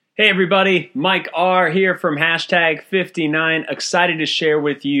Hey everybody, Mike R. here from Hashtag 59. Excited to share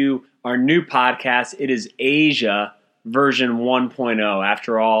with you our new podcast. It is Asia version 1.0.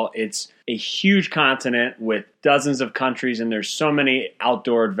 After all, it's a huge continent with dozens of countries and there's so many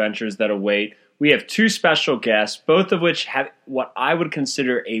outdoor adventures that await. We have two special guests, both of which have what I would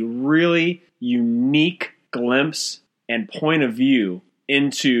consider a really unique glimpse and point of view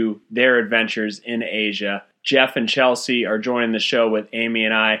into their adventures in Asia. Jeff and Chelsea are joining the show with Amy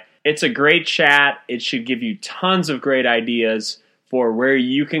and I. It's a great chat. It should give you tons of great ideas for where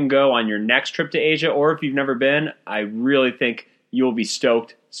you can go on your next trip to Asia, or if you've never been, I really think you'll be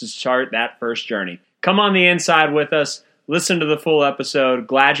stoked to start that first journey. Come on the inside with us. Listen to the full episode.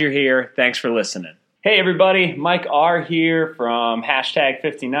 Glad you're here. Thanks for listening. Hey everybody, Mike R. here from Hashtag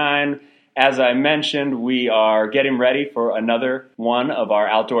 59. As I mentioned, we are getting ready for another one of our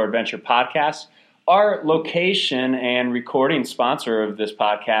Outdoor Adventure podcasts. Our location and recording sponsor of this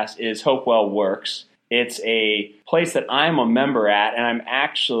podcast is Hopewell Works. It's a place that I'm a member at, and I'm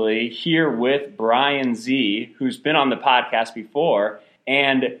actually here with Brian Z., who's been on the podcast before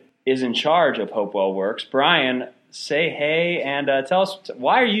and is in charge of Hopewell Works. Brian, say hey and tell us,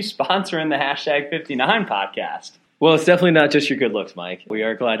 why are you sponsoring the Hashtag 59 podcast? Well, it's definitely not just your good looks, Mike. We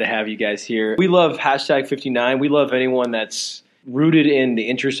are glad to have you guys here. We love Hashtag 59. We love anyone that's rooted in the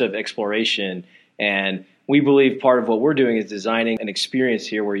interest of exploration. And we believe part of what we're doing is designing an experience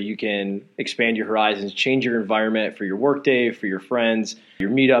here where you can expand your horizons, change your environment for your workday, for your friends,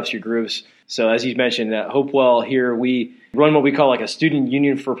 your meetups, your groups. So as you mentioned, at Hopewell here, we run what we call like a student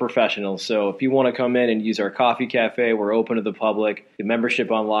union for professionals. So if you want to come in and use our coffee cafe, we're open to the public. The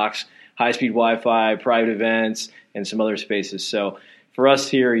membership unlocks high-speed Wi-Fi, private events, and some other spaces. So for us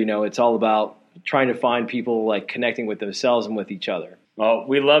here, it's all about trying to find people like connecting with themselves and with each other. Well,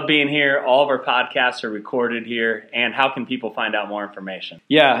 we love being here. All of our podcasts are recorded here. And how can people find out more information?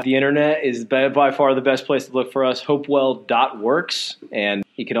 Yeah, the internet is by far the best place to look for us, hopewell.works. And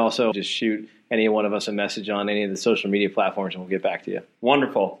you can also just shoot any one of us a message on any of the social media platforms and we'll get back to you.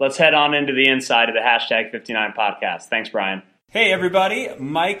 Wonderful. Let's head on into the inside of the Hashtag 59 podcast. Thanks, Brian. Hey, everybody.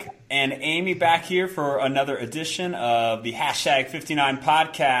 Mike and Amy back here for another edition of the Hashtag 59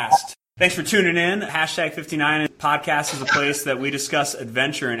 podcast. Thanks for tuning in. Hashtag 59 podcast is a place that we discuss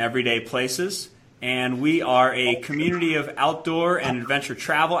adventure in everyday places. And we are a community of outdoor and adventure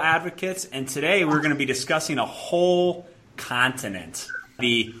travel advocates. And today we're going to be discussing a whole continent,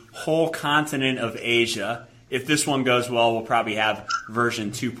 the whole continent of Asia. If this one goes well, we'll probably have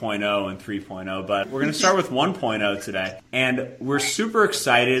version 2.0 and 3.0. But we're going to start with 1.0 today. And we're super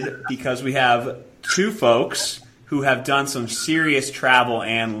excited because we have two folks who have done some serious travel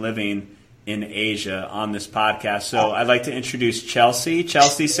and living in Asia on this podcast. So I'd like to introduce Chelsea.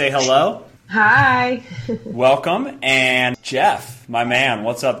 Chelsea, say hello. Hi. Welcome. And Jeff, my man,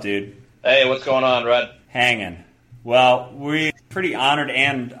 what's up, dude? Hey, what's going on, Red? Hanging. Well, we're pretty honored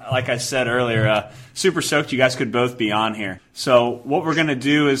and, like I said earlier, super stoked you guys could both be on here. So what we're going to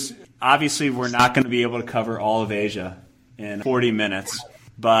do is, obviously, we're not going to be able to cover all of Asia in 40 minutes.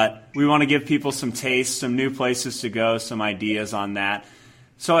 But we want to give people some taste, some new places to go, some ideas on that.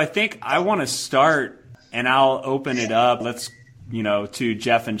 So I think I want to start, and I'll open it up. To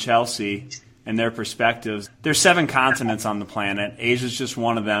Jeff and Chelsea and their perspectives. There's 7 continents on the planet. Asia's just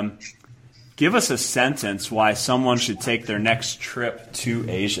one of them. Give us a sentence why someone should take their next trip to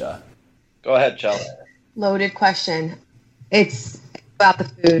Asia. Go ahead, Chelsea. Loaded question. It's about the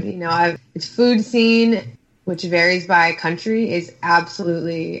food. It's food scene, which varies by country, is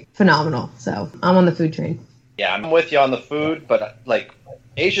absolutely phenomenal. So I'm on the food train. Yeah, I'm with you on the food, but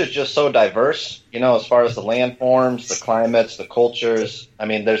Asia is just so diverse, as far as the landforms, the climates, the cultures. I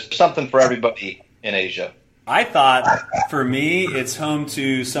mean, there's something for everybody in Asia. I thought, for me, it's home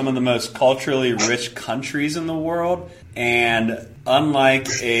to some of the most culturally rich countries in the world. And unlike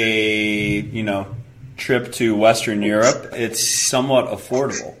a, trip to Western Europe, it's somewhat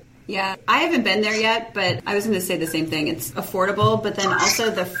affordable. Yeah, I haven't been there yet, but I was going to say the same thing. It's affordable, but then also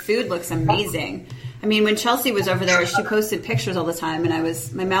the food looks amazing. I mean, when Chelsea was over there, she posted pictures all the time,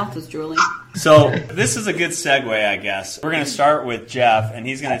 and my mouth was drooling. So this is a good segue, I guess. We're going to start with Jeff, and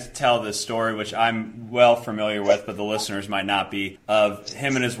he's going to tell this story, which I'm well familiar with, but the listeners might not be, of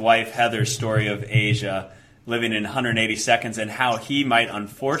him and his wife Heather's story of Asia, living in 180 seconds, and how he might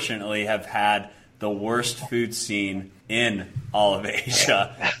unfortunately have had the worst food scene in all of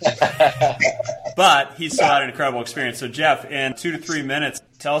Asia. But he still had an incredible experience. So Jeff, in 2 to 3 minutes,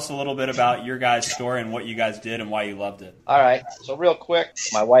 tell us a little bit about your guys' story and what you guys did and why you loved it. All right. So real quick,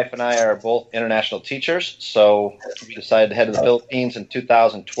 my wife and I are both international teachers. So we decided to head to the Philippines in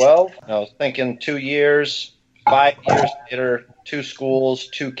 2012. I was thinking 2 years, 5 years later, 2 schools,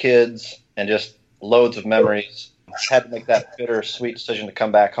 2 kids, and just loads of memories. Had to make that bittersweet decision to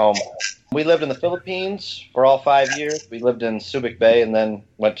come back home. We lived in the Philippines for all 5 years. We lived in Subic Bay and then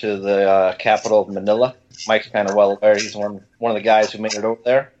went to the capital of Manila. Mike's kind of well aware. He's one of the guys who made it over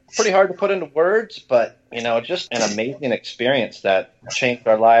there. Pretty hard to put into words, but, just an amazing experience that changed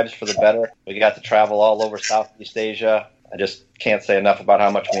our lives for the better. We got to travel all over Southeast Asia. I just can't say enough about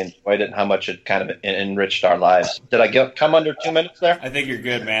how much we enjoyed it and how much it kind of enriched our lives. Did I come under 2 minutes there? I think you're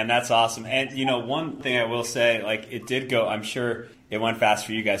good, man. That's awesome. And, one thing I will say, it did go, I'm sure it went fast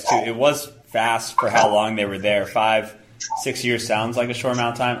for you guys, too. It was fast for how long they were there. 5-6 years sounds like a short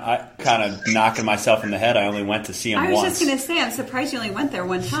amount of time. I kind of knocking myself in the head. I only went to see them once. I was just going to say, I'm surprised you only went there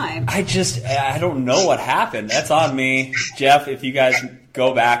one time. I don't know what happened. That's on me. Jeff, if you guys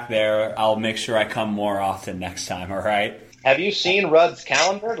go back there, I'll make sure I come more often next time, all right? Have you seen Rudd's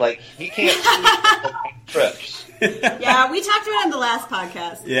calendar? He can't see trips. Yeah, we talked about it in the last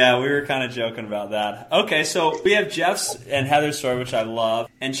podcast. Yeah, we were kind of joking about that. Okay, so we have Jeff's and Heather's story, which I love.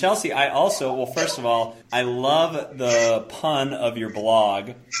 And Chelsea, first of all, I love the pun of your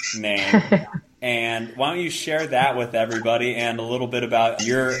blog name. And why don't you share that with everybody and a little bit about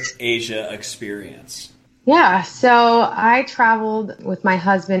your Asia experience? Yeah, so I traveled with my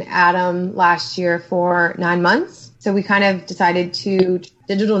husband, Adam, last year for 9 months. So we kind of decided to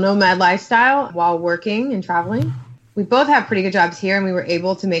digital nomad lifestyle while working and traveling. We both have pretty good jobs here and we were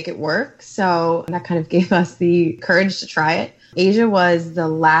able to make it work. So that kind of gave us the courage to try it. Asia was the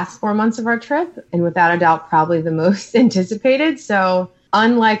last 4 months of our trip and without a doubt, probably the most anticipated. So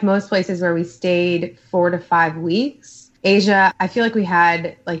unlike most places where we stayed 4 to 5 weeks, Asia, I feel like we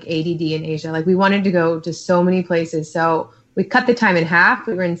had ADD in Asia. We wanted to go to so many places. So we cut the time in half.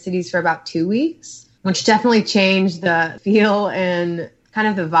 We were in cities for about 2 weeks, which definitely changed the feel and kind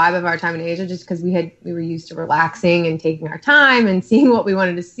of the vibe of our time in Asia, just because we were used to relaxing and taking our time and seeing what we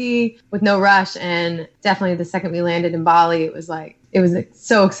wanted to see with no rush. And definitely the second we landed in Bali, it was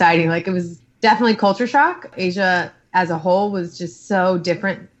so exciting. It was definitely culture shock. Asia as a whole was just so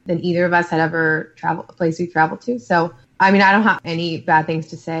different than either of us had ever traveled, a place we traveled to. So, I don't have any bad things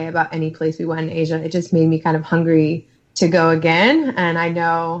to say about any place we went in Asia. It just made me kind of hungry to go again. And I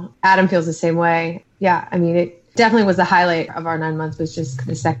know Adam feels the same way. Yeah, it definitely was the highlight of our 9 months was just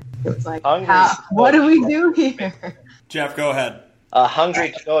the second. It was what do we do here? Jeff, go ahead.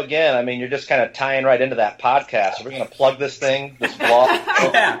 Hungry to go again. You're just kind of tying right into that podcast. So we're going to plug this blog.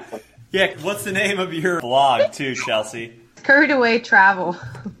 Yeah. What's the name of your blog too, Chelsea? Curried Away Travel.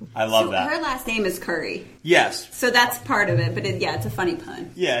 I love that. Her last name is Curry. Yes. So that's part of it, but it's a funny pun.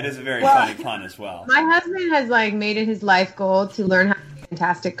 Yeah, it is a very funny pun as well. My husband has made it his life goal to learn how to make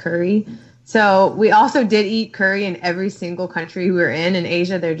fantastic curry. So we also did eat curry in every single country we were in. In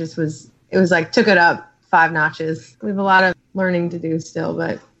Asia, took it up 5 notches. We have a lot of learning to do still,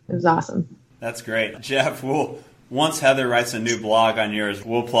 but it was awesome. That's great. Jeff, once Heather writes a new blog on yours,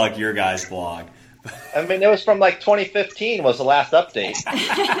 we'll plug your guys' blog. It was from 2015 was the last update.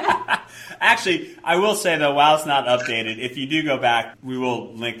 Actually, I will say, though, while it's not updated, if you do go back, we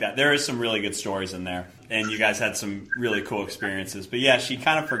will link that. There is some really good stories in there, and you guys had some really cool experiences. But, yeah, she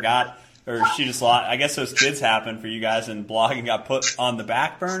kind of forgot, or she just lost. I guess those kids happened for you guys, and blogging got put on the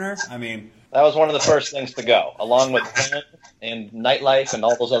back burner. That was one of the first things to go, along with fun and nightlife and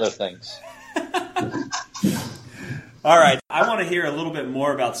all those other things. All right. I want to hear a little bit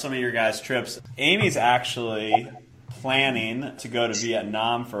more about some of your guys' trips. Amy's actually planning to go to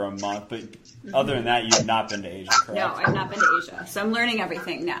Vietnam for a month, but other than that, you've not been to Asia, correct? No, I've not been to Asia, so I'm learning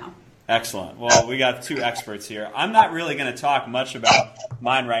everything now. Excellent. Well, we got 2 experts here. I'm not really going to talk much about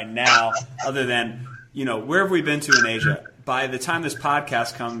mine right now, other than, where have we been to in Asia? By the time this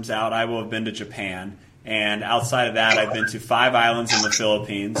podcast comes out, I will have been to Japan. And outside of that, I've been to 5 islands in the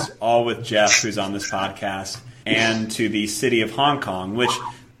Philippines, all with Jeff, who's on this podcast, and to the city of Hong Kong, which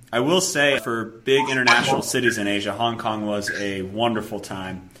I will say for big international cities in Asia, Hong Kong was a wonderful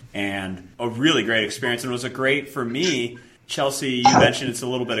time and a really great experience. And it was for me, Chelsea, you mentioned it's a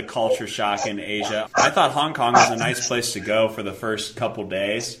little bit of culture shock in Asia. I thought Hong Kong was a nice place to go for the first couple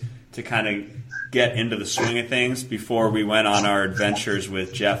days to kind of get into the swing of things before we went on our adventures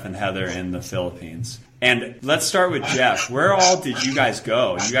with Jeff and Heather in the Philippines. And let's start with Jeff. Where all did you guys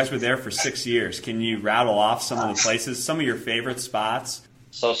go? You guys were there for 6 years. Can you rattle off some of the places, some of your favorite spots?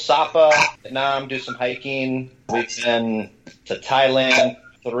 So Sapa, Vietnam, do some hiking. We've been to Thailand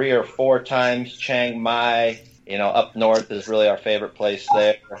 3 or 4 times. Chiang Mai, up north is really our favorite place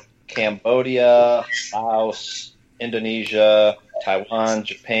there. Cambodia, Laos, Indonesia, Taiwan,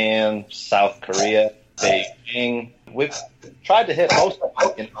 Japan, South Korea, Beijing. We've tried to hit most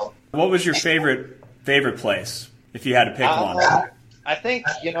of them. What was your favorite place? if you had to pick one? I think,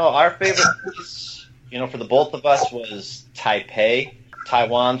 our favorite place, for the both of us was Taipei.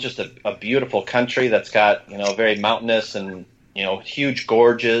 Taiwan's just a beautiful country that's got, very mountainous and, huge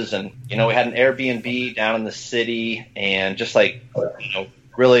gorges. And, we had an Airbnb down in the city and just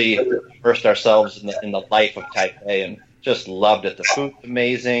really immersed ourselves in the life of Taipei and just loved it. The food's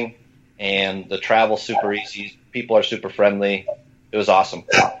amazing and the travel's super easy. People are super friendly. It was awesome.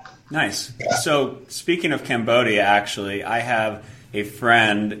 Nice. So speaking of Cambodia, actually, I have a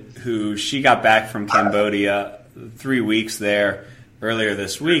friend who she got back from Cambodia 3 weeks there earlier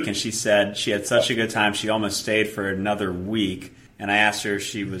this week, and she said she had such a good time she almost stayed for another week. And I asked her if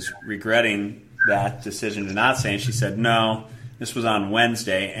she was regretting that decision to not stay, and she said no. This was on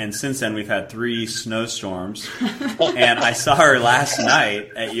Wednesday, and since then we've had 3 snowstorms. And I saw her last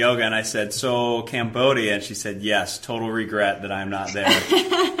night at yoga, and I said, so Cambodia? And she said, yes, total regret that I'm not there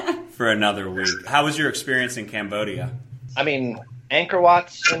for another week. How was your experience in Cambodia? I mean, Angkor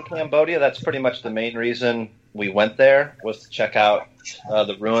Wat's in Cambodia. That's pretty much the main reason we went there, was to check out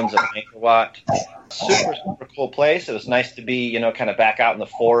the ruins of Angkor Wat. Super, super cool place. It was nice to be, kind of back out in the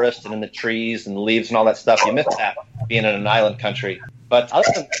forest and in the trees and the leaves and all that stuff. You miss that being in an island country. But other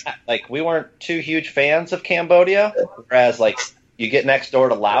than that, we weren't too huge fans of Cambodia, whereas, you get next door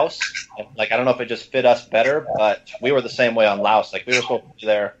to Laos. I don't know if it just fit us better, but we were the same way on Laos. We were supposed to be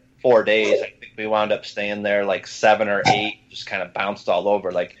there 4 days. I think we wound up staying there 7 or 8, just kind of bounced all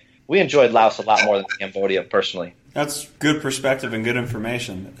over. We enjoyed Laos a lot more than Cambodia, personally. That's good perspective and good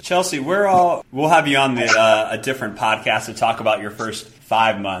information. Chelsea, we'll have you on a different podcast to talk about your first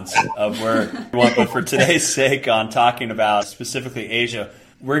 5 months of where you want. But for today's sake, on talking about specifically Asia,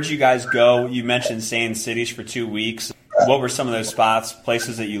 where'd you guys go? You mentioned staying in cities for 2 weeks. What were some of those spots,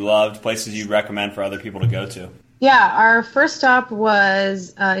 places that you loved, places you recommend for other people to go to? Yeah, our first stop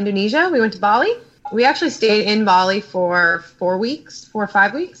was Indonesia. We went to Bali. We actually stayed in Bali for 4 or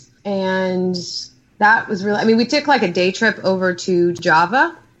 5 weeks. And that was really, we took a day trip over to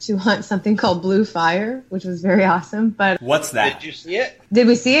Java to hunt something called blue fire, which was very awesome. But what's that? Did you see it? Did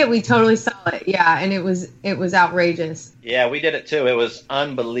we see it? We totally saw it. Yeah, and it was outrageous. Yeah, we did it too. It was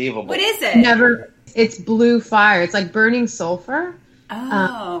unbelievable. What is it? It's blue fire. It's like burning sulfur.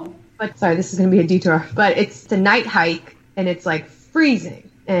 Oh. But sorry, this is going to be a detour. But it's a night hike, and it's freezing.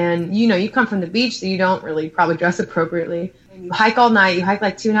 And you come from the beach, so you don't really probably dress appropriately. And you hike all night. You hike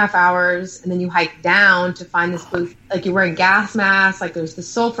 2.5 hours, and then you hike down to find this blue. You're wearing gas masks. There's the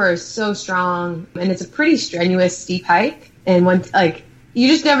sulfur is so strong, and it's a pretty strenuous, steep hike. And you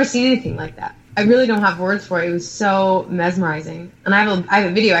just never see anything like that. I really don't have words for it. It was so mesmerizing. And I have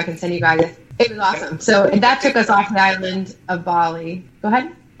a video I can send you guys. It was awesome. So that took us off the island of Bali. Go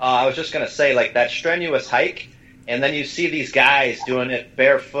ahead. I was just gonna say, that strenuous hike, and then you see these guys doing it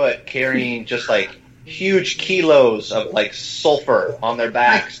barefoot, carrying just huge kilos of sulfur on their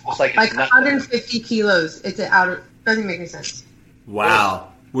backs. It's it's 150 kilos. It's doesn't make any sense.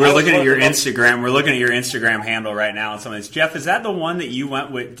 Wow. We're looking at your Instagram. We're looking at your Instagram handle right now on some of this. Jeff, is that the one that you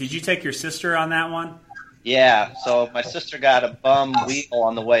went with? Did you take your sister on that one? Yeah. So my sister got a bum wheel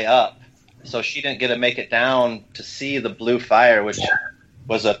on the way up, so she didn't get to make it down to see the blue fire, which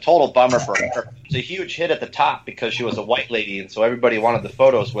was a total bummer for her. It was a huge hit at the top because she was a white lady, and so everybody wanted the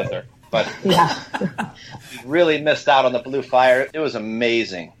photos with her. But yeah, we really missed out on the blue fire. It was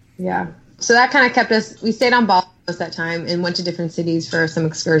amazing. Yeah. So that kind of kept us, we stayed on Bali most of that time and went to different cities for some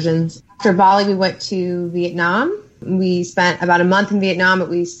excursions. After Bali, we went to Vietnam. We spent about a month in Vietnam, but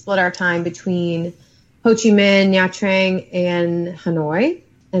we split our time between Ho Chi Minh, Nha Trang, and Hanoi.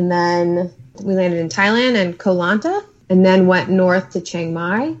 And then we landed in Thailand and Koh Lanta, and then went north to Chiang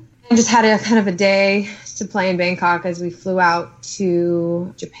Mai. And just had a kind of a day to play in Bangkok as we flew out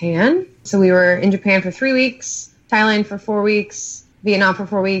to Japan. So we were in Japan for 3 weeks, Thailand for 4 weeks, Vietnam for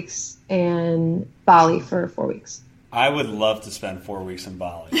 4 weeks, and Bali for 4 weeks. I would love to spend 4 weeks in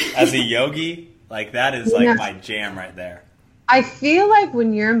Bali. As a yogi, that is my jam right there. I feel like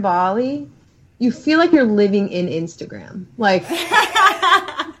when you're in Bali, you feel like you're living in Instagram. I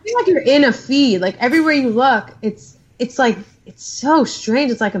feel like you're in a feed. Everywhere you look, it's so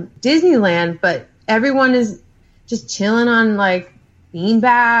strange. It's like a Disneyland, but everyone is just chilling on bean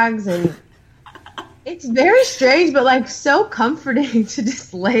bags, and it's very strange, but so comforting to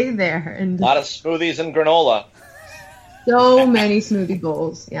just lay there. And a lot of smoothies and granola. So many smoothie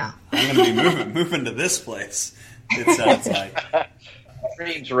bowls. Yeah. I'm going to be moving to this place, it sounds like.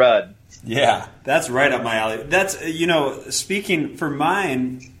 Dreams Rud. Yeah, that's right up my alley. That's, speaking for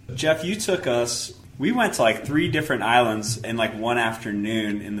mine, Jeff, you took us, we went to 3 different islands in one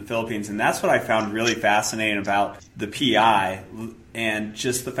afternoon in the Philippines, and that's what I found really fascinating about the PI, and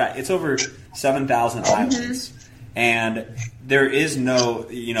just the fact, it's over 7,000 islands. and there is no,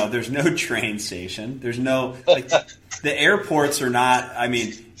 there's no train station. There's no, like, the airports are not, I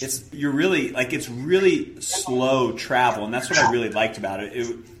mean, it's really slow travel, and that's what I really liked about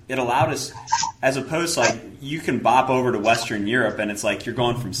it. It allowed us, as opposed to, like, you can bop over to Western Europe and it's like you're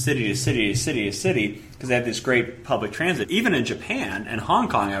going from city to city to city to city because they have this great public transit. Even in Japan and Hong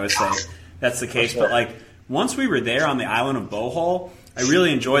Kong, I would say that's the case. But, like, once we were there on the island of Bohol, I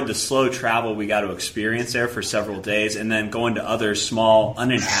really enjoyed the slow travel we got to experience there for several days, and then going to other small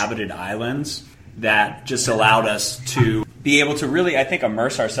uninhabited islands that just allowed us to be able to really, I think,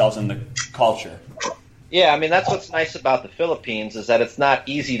 immerse ourselves in the culture. Yeah, I mean, that's what's nice about the Philippines is that it's not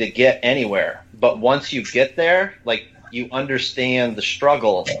easy to get anywhere. But once you get there, like, you understand the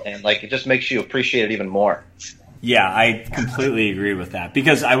struggle, and, like, it just makes you appreciate it even more. Yeah, I completely agree with that.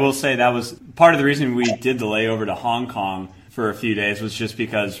 Because I will say that was part of the reason we did the layover to Hong Kong for a few days, was just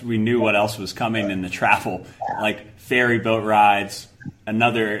because we knew what else was coming in the travel. Like ferry boat rides,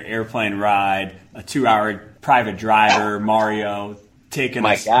 another airplane ride, a 2-hour private driver, Mario, taking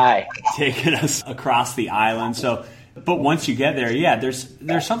us across the island. So, but once you get there, yeah,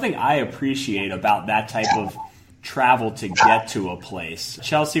 there's something I appreciate about that type of travel to get to a place.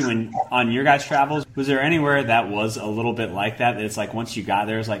 Chelsea, when on your guys' travels, was there anywhere that was a little bit like that? It's like once you got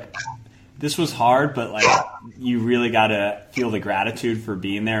there, it's like, this was hard, but, like, you really got to feel the gratitude for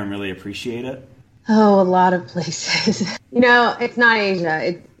being there and really appreciate it? Oh, a lot of places. It's not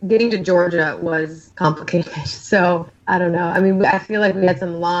Asia. Getting to Georgia was complicated. So I don't know. I mean, I feel like we had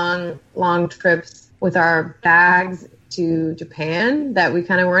some long trips with our bags to Japan that we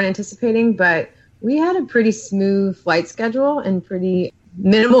kind of weren't anticipating, but we had a pretty smooth flight schedule and pretty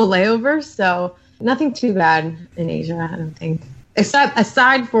minimal layovers. So nothing too bad in Asia, I don't think.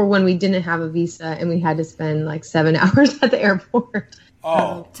 Aside for when we didn't have a visa and we had to spend like 7 hours at the airport.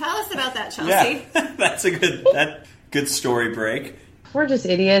 Oh, tell us about that, Chelsea. Yeah, that's a good story break. We're just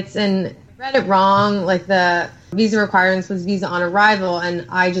idiots and read it wrong. Like, the visa requirements was visa on arrival, and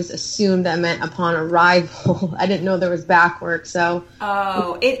I just assumed that meant upon arrival. I didn't know there was back work. So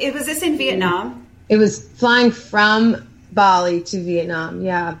it was this in Vietnam? It was flying from Bali to Vietnam,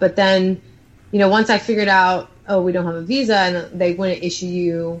 yeah. But then, once I figured out, we don't have a visa, and they wouldn't issue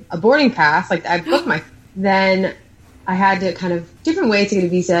you a boarding pass. Like, I booked then I had to kind of different ways to get a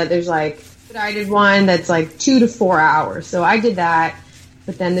visa. There's like, I did one that's like 2 to 4 hours. So I did that,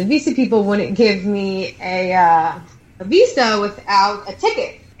 but then the visa people wouldn't give me a visa without a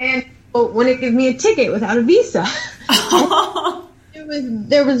ticket, and wouldn't give me a ticket without a visa.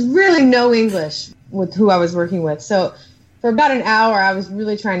 There was really no English with who I was working with. So for about an hour, I was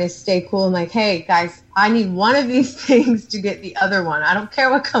really trying to stay cool and like, hey, guys, I need one of these things to get the other one. I don't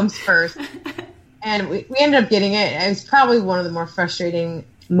care what comes first. And we ended up getting it. It was probably one of the more frustrating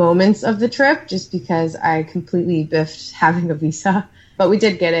moments of the trip just because I completely biffed having a visa. But we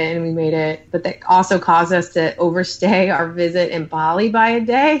did get it and we made it. But that also caused us to overstay our visit in Bali by a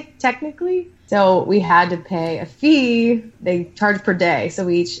day, technically. So we had to pay a fee. They charge per day. So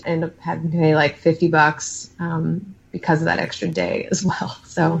we each ended up having to pay like $50 because of that extra day as well.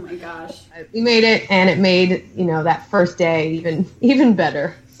 So oh my gosh, we made it, and it made that first day even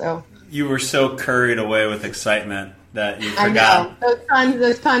better. So you were so carried away with excitement that you forgot. I know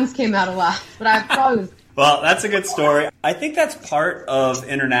those puns came out a lot, but I probably was. Well, that's a good story. I think that's part of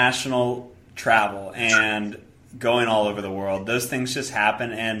international travel and going all over the world. Those things just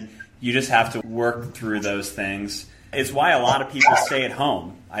happen, and you just have to work through those things. It's why a lot of people stay at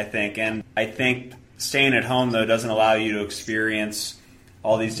home, I think, and I think staying at home, though, doesn't allow you to experience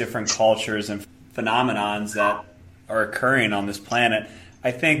all these different cultures and phenomenons that are occurring on this planet. I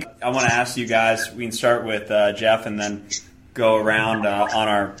think I want to ask you guys, we can start with Jeff and then go around on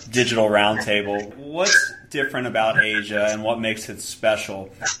our digital roundtable. What's different about Asia and what makes it special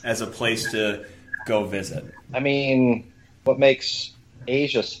as a place to go visit? I mean, what makes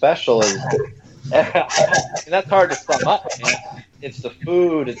Asia special is, that's hard to sum up, man. It's the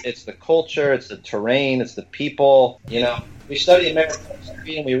food, it's the culture, it's the terrain, it's the people. We study American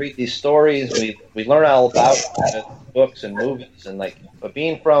history and we read these stories. We learn all about books and movies, and but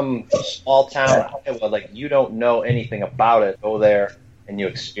being from a small town, Iowa, you don't know anything about it. Go there and you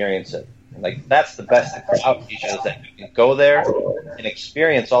experience it. And that's the best thing about Asia is that you can go there and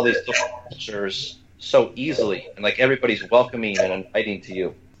experience all these different cultures so easily, and everybody's welcoming and inviting to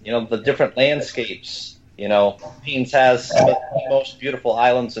you. The different landscapes. Philippines has some of the most beautiful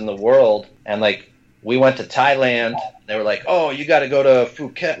islands in the world, and we went to Thailand. They were like, "Oh, you got to go to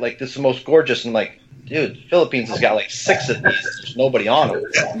Phuket. This is the most gorgeous." And dude, Philippines has got 6 of these. There's nobody on them.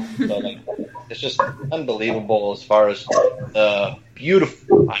 So it's just unbelievable as far as the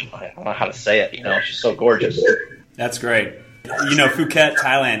beautiful. I don't know how to say it. It's just so gorgeous. That's great. You know, Phuket,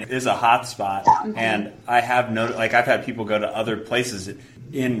 Thailand is a hot spot, and I have I've had people go to other places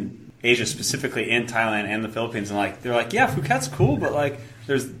in Asia, specifically in Thailand and the Philippines, and they're like, yeah, Phuket's cool, but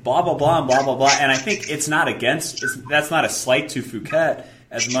there's blah blah blah and blah blah blah, and I think that's not a slight to Phuket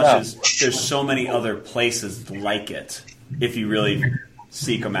as much as there's so many other places like it if you really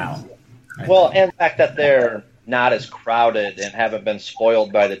seek them out. Well, and the fact that they're not as crowded and haven't been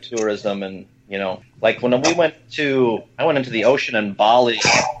spoiled by the tourism, and like when I went into the ocean in Bali,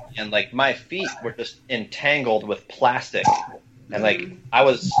 and my feet were just entangled with plastic, and I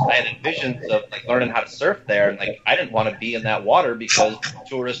had visions of learning how to surf there, and I didn't want to be in that water because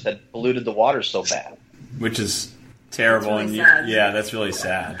tourists had polluted the water so bad. Which is terrible, really sad. That's really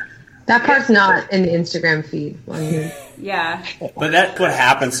sad. That part's not in the Instagram feed. Yeah. But that's what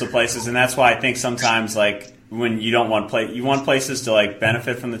happens to places, and that's why I think sometimes when you don't want you want places to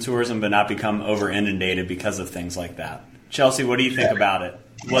benefit from the tourism but not become over inundated because of things like that. Chelsea, what do you think about it?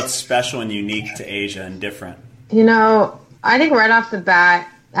 What's special and unique to Asia and different? I think right off the bat,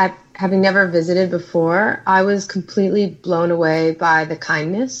 having never visited before, I was completely blown away by the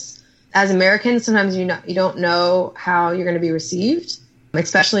kindness. As Americans, sometimes you don't know how you're going to be received,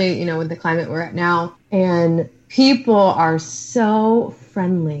 especially with the climate we're at now. And people are so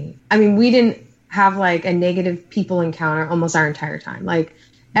friendly. I mean, we didn't have a negative people encounter almost our entire time.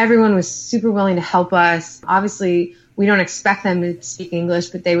 Everyone was super willing to help us. Obviously, we don't expect them to speak English,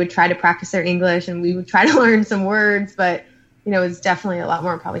 but they would try to practice their English, and we would try to learn some words. But it's definitely a lot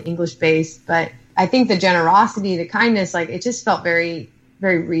more probably English based. But I think the generosity, the kindness, it just felt very,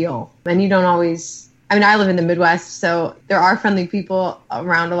 very real. And you don't always. I mean, I live in the Midwest, so there are friendly people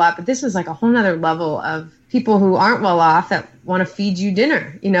around a lot. But this was a whole nother level of people who aren't well off that want to feed you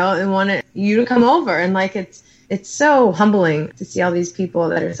dinner, and want you to come over. And it's so humbling to see all these people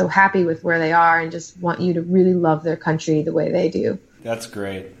that are so happy with where they are and just want you to really love their country the way they do. That's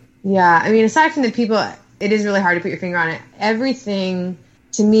great. Yeah. I mean, aside from the people, it is really hard to put your finger on it. Everything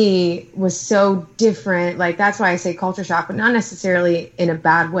to me was so different. That's why I say culture shock, but not necessarily in a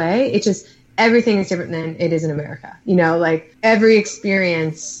bad way. It's just everything is different than it is in America. Every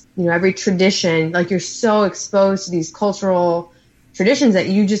experience, every tradition, you're so exposed to these cultural traditions that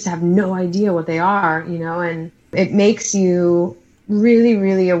you just have no idea what they are, and it makes you really,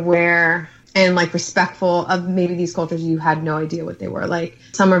 really aware and respectful of maybe these cultures you had no idea what they were.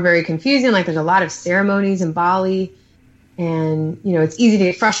 Some are very confusing. There's a lot of ceremonies in Bali, and it's easy to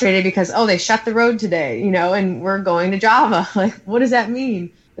get frustrated because they shut the road today, and we're going to Java. What does that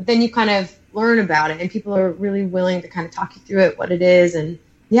mean? But then you kind of learn about it, and people are really willing to kind of talk you through it, what it is. And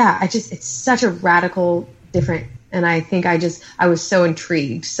yeah, it's such a radical different. And I think I was so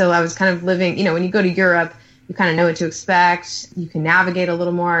intrigued. So I was kind of living, when you go to Europe, you kind of know what to expect. You can navigate a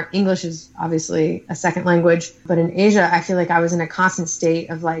little more. English is obviously a second language. But in Asia, I feel I was in a constant state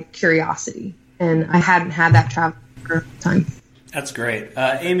of curiosity. And I hadn't had that travel for a time. That's great.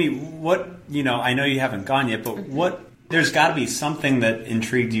 Amy, what, I know you haven't gone yet, but there's got to be something that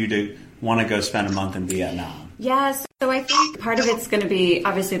intrigued you to want to go spend a month in Vietnam. Yeah, so I think part of it's going to be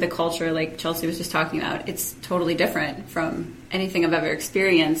obviously the culture, like Chelsea was just talking about. It's totally different from anything I've ever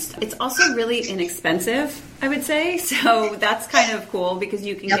experienced. It's also really inexpensive, I would say. So that's kind of cool because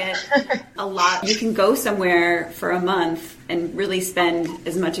you can get a lot. You can go somewhere for a month and really spend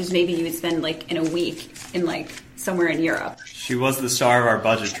as much as maybe you would spend in a week in somewhere in Europe. She was the star of our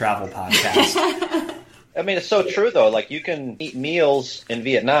budget travel podcast. I mean, it's so true, though. You can eat meals in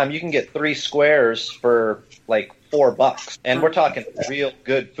Vietnam. You can get 3 squares for $4, and we're talking real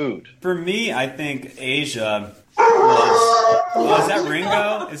good food. For me, I think Asia was. Oh, is that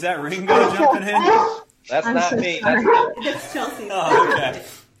Ringo? Is that Ringo jumping in? That's not me. That's Chelsea. Oh, okay.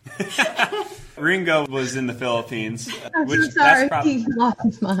 Ringo was in the Philippines. I'm so sorry. He lost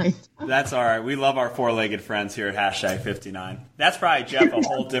his mind. That's all right. We love our four-legged friends here at #59. That's probably, Jeff, a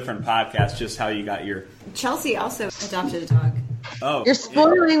whole different podcast, just how you got your... Chelsea also adopted a dog. Oh, you're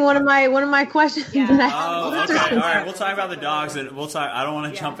spoiling one of my questions. Yeah. Oh, okay. All right. We'll talk about the dogs, and we'll talk. I don't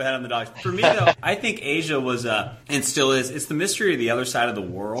want to jump ahead on the dogs. For me, though, I think Asia was and still is. It's the mystery of the other side of the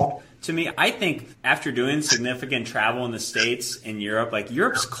world. To me, I think after doing significant travel in the States and Europe,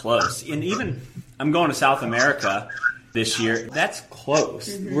 Europe's close, and even I'm going to South America this year. That's close.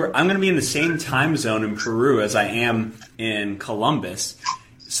 Mm-hmm. I'm going to be in the same time zone in Peru as I am in Columbus.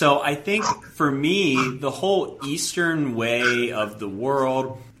 So I think for me, the whole Eastern way of the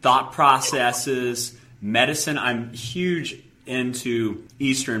world, thought processes, medicine, I'm huge into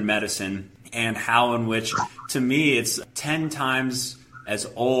Eastern medicine and how in which, to me, it's 10 times as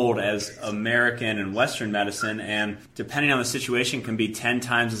old as American and Western medicine, and depending on the situation can be 10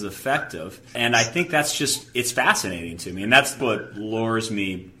 times as effective. And I think that's just, it's fascinating to me. And that's what lures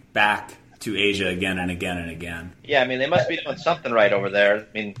me back to Asia again and again and again. Yeah, I mean, they must be doing something right over there.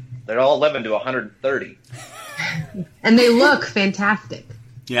 I mean, they're all living to 130. And they look fantastic.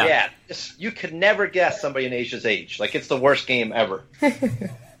 Yeah. You could never guess somebody in Asia's age. Like, it's the worst game ever.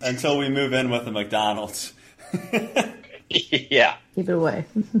 Until we move in with the McDonald's. Yeah. Keep it away.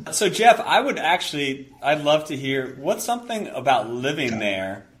 So, Jeff, I'd love to hear, what's something about living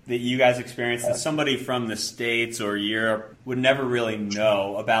there that you guys experienced that somebody from the States or Europe would never really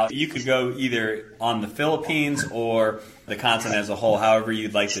know about? You could go either on the Philippines or the continent as a whole, however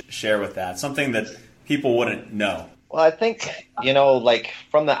you'd like to share with that. Something that people wouldn't know. Well, I think, like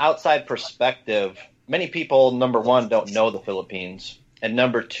from the outside perspective, many people, number one, don't know the Philippines. And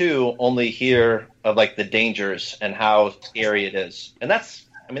number two, only hear of like the dangers and how scary it is. And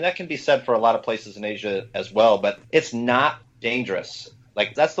that can be said for a lot of places in Asia as well, but it's not dangerous.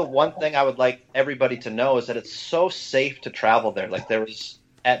 Like, that's the one thing I would like everybody to know, is that it's so safe to travel there. Like, there was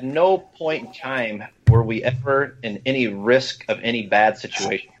at no point in time were we ever in any risk of any bad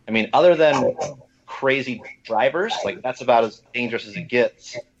situation. I mean, other than crazy drivers, like that's about as dangerous as it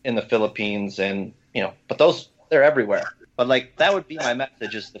gets in the Philippines, and but they're everywhere. But like, that would be my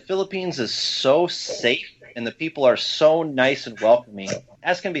message, is the Philippines is so safe and the people are so nice and welcoming,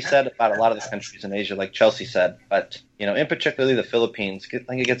 as can be said about a lot of the countries in Asia, like Chelsea said. But in particularly the Philippines, I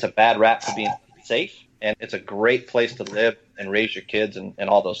think it gets a bad rap for being safe, and it's a great place to live and raise your kids and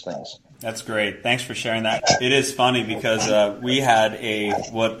all those things. That's great. Thanks for sharing that. It is funny because we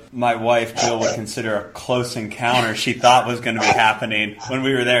had what my wife Jill would consider a close encounter she thought was going to be happening when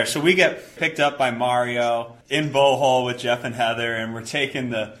we were there. So we get picked up by Mario in Bohol with Jeff and Heather, and we're taking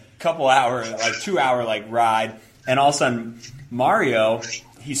the 2-hour ride, and all of a sudden Mario,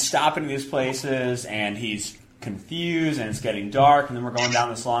 he's stopping in these places and he's confused and it's getting dark, and then we're going down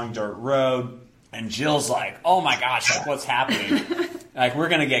this long dirt road, and Jill's like, oh my gosh, like, what's happening? Like, we're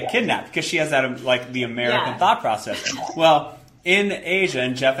going to get kidnapped, because she has that, like, the American thought process. Well, in Asia,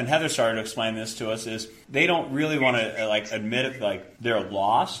 and Jeff and Heather started to explain this to us, is they don't really want to, admit it, like, they're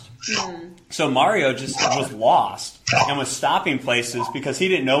lost. Mm. So Mario just was lost and was stopping places because he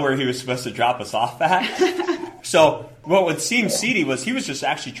didn't know where he was supposed to drop us off at. So what would seem seedy was he was just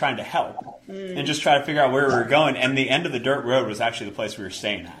actually trying to help and just try to figure out where we were going, and the end of the dirt road was actually the place we were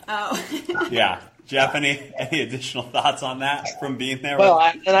staying at. Oh. Yeah. Jeff, any additional thoughts on that from being there? Well,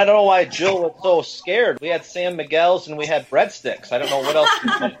 I don't know why Jill was so scared. We had San Miguel's and we had breadsticks. I don't know what else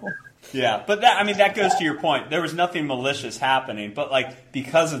to do. Yeah, but that goes to your point. There was nothing malicious happening, but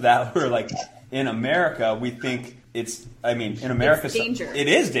because of that, we're in America, we think in America, it's dangerous. It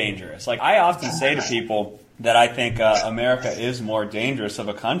is dangerous. Like, I often say to people that I think America is more dangerous of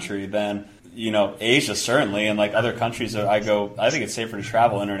a country than Asia, certainly, and other countries that I think it's safer to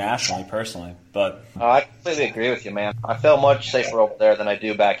travel internationally, personally. But I completely agree with you, man. I feel much safer over there than I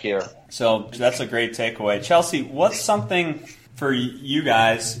do back here. So that's a great takeaway. Chelsea, what's something for you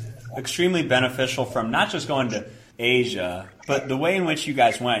guys extremely beneficial from not just going to Asia, but the way in which you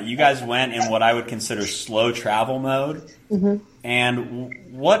guys went? You guys went in what I would consider slow travel mode. Mm-hmm.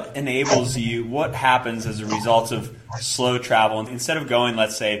 And what enables you, what happens as a result of slow travel? Instead of going,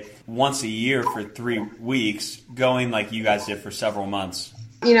 let's say, once a year for 3 weeks, going like you guys did for several months?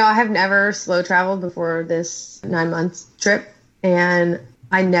 I have never slow traveled before this 9 months trip, and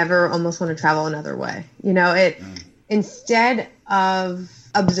I never almost want to travel another way. Instead of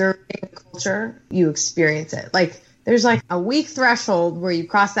observing a culture, you experience it. There's a week threshold where you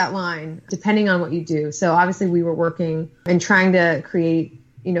cross that line depending on what you do. So obviously we were working and trying to create,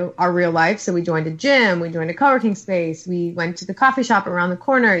 our real life. So we joined a gym, we joined a co-working space, we went to the coffee shop around the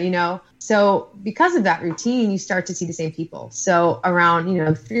corner, So because of that routine, you start to see the same people. So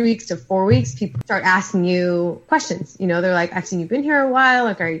around, 3 weeks to 4 weeks, people start asking you questions. They're like, I've seen you've been here a while.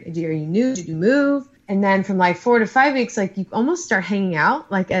 Are you new? Did you move? And then from 4 to 5 weeks, you almost start hanging out,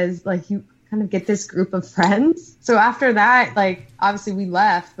 as you kind of get this group of friends. So after that, obviously we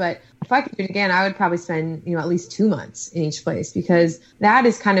left, but if I could do it again, I would probably spend, at least 2 months in each place, because that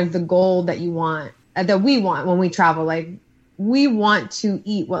is kind of the goal that you want, that we want when we travel. We want to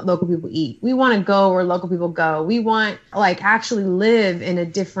eat what local people eat. We want to go where local people go. We want actually live in a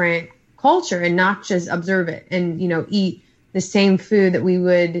different culture and not just observe it and, eat the same food that we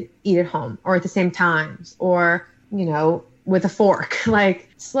would eat at home or at the same times or, with a fork.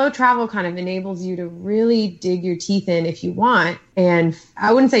 Slow travel kind of enables you to really dig your teeth in if you want. And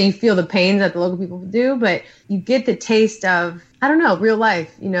I wouldn't say you feel the pain that the local people do, but you get the taste of, real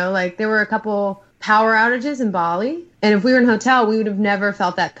life. There were a couple power outages in Bali. And if we were in a hotel, we would have never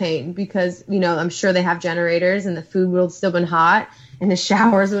felt that pain because, I'm sure they have generators and the food would have still been hot and the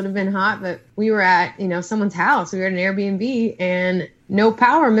showers would have been hot. But we were at, someone's house. We were at an Airbnb and no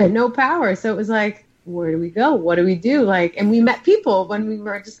power meant no power. So it was like, where do we go? What do we do? And we met people when we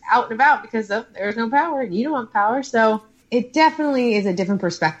were just out and about because there's no power and you don't want power. So it definitely is a different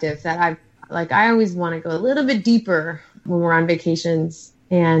perspective that I always want to go a little bit deeper when we're on vacations,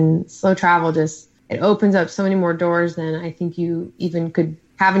 and slow travel it opens up so many more doors than I think you even could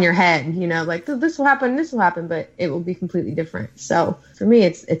have in your head, this will happen, but it will be completely different. So for me,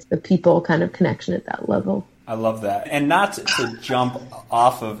 it's the people kind of connection at that level. I love that. And not to jump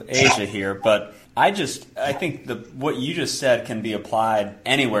off of Asia here, but I think what you just said can be applied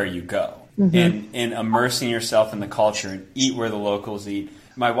anywhere you go. Mm-hmm. in immersing yourself in the culture and eat where the locals eat.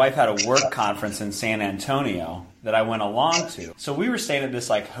 My wife had a work conference in San Antonio that I went along to. So we were staying at this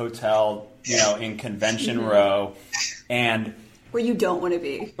hotel, in Convention Row, and where you don't want to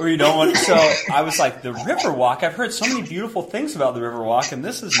be. So I was like, the Riverwalk, I've heard so many beautiful things about the Riverwalk, and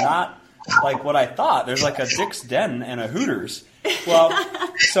this is not like what I thought. There's a Dick's Den and a Hooters. Well,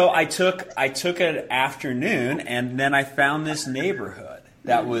 so I took an afternoon, and then I found this neighborhood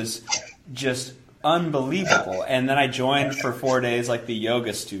that was just unbelievable. And then I joined for 4 days the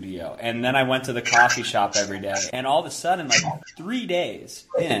yoga studio, and then I went to the coffee shop every day. And all of a sudden, 3 days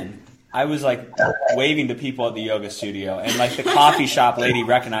in, I was waving to people at the yoga studio, and the coffee shop lady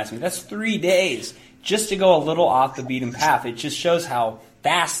recognized me. That's 3 days just to go a little off the beaten path. It just shows how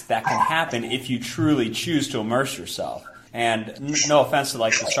fast that can happen if you truly choose to immerse yourself. And no offense to the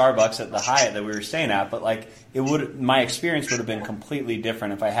Starbucks at the Hyatt that we were staying at, but my experience would have been completely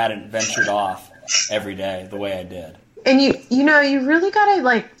different if I hadn't ventured off every day the way I did. And you really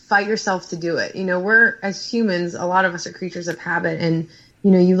gotta fight yourself to do it. We're, as humans, a lot of us are creatures of habit, and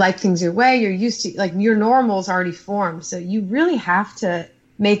you like things your way. You're used to your normal's already formed, so you really have to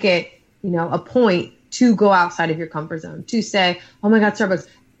make it a point to go outside of your comfort zone, to say, oh my God, Starbucks,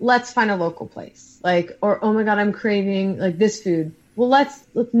 let's find a local place. Or, oh my God, I'm craving this food. Well, let's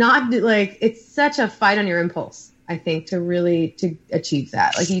not do it's such a fight on your impulse, I think, to achieve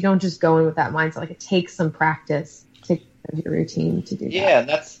that. You don't just go in with that mindset. It takes some practice to have your routine to do that. Yeah,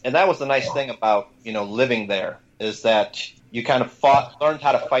 and that was the nice thing about, living there, is that you kind of learned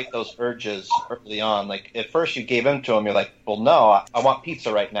how to fight those urges early on. At first you gave in to them. You're like, well, no, I want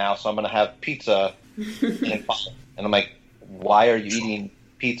pizza right now, so I'm going to have pizza in Bali. And I'm like, why are you eating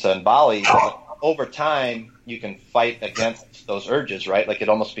pizza in Bali? Over time, you can fight against those urges, right? It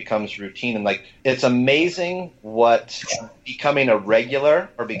almost becomes routine. And it's amazing what becoming a regular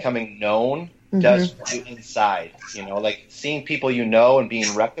or becoming known does for you inside. Seeing people and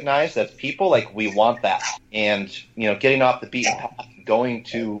being recognized as people, we want that. And, getting off the beaten path, going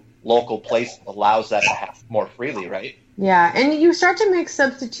to local places allows that to happen more freely, right? Yeah, and you start to make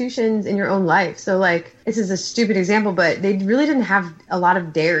substitutions in your own life. So, this is a stupid example, but they really didn't have a lot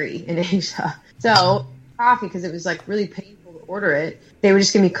of dairy in Asia. So, coffee, because it was, really painful to order it, they would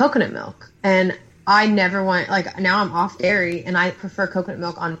just give me coconut milk. And I never want, now I'm off dairy, and I prefer coconut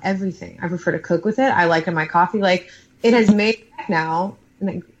milk on everything. I prefer to cook with it. I like in my coffee. It has made now,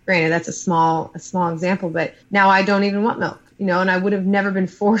 and granted, that's a small example, but now I don't even want milk, and I would have never been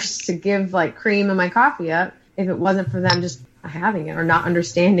forced to give, cream in my coffee up if it wasn't for them just having it or not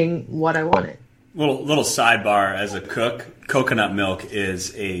understanding what I wanted. Little sidebar, as a cook, coconut milk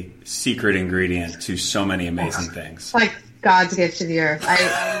is a secret ingredient to so many amazing things. God's gift to the earth.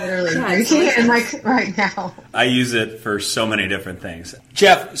 I literally drinking it right now. I use it for so many different things.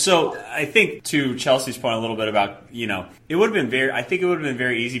 Jeff, so I think to Chelsea's point a little bit about, it would have been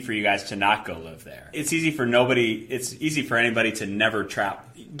very easy for you guys to not go live there. It's easy for anybody to never travel.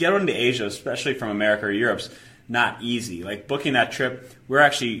 Get into Asia, especially from America or Europe's not easy. Booking that trip, we're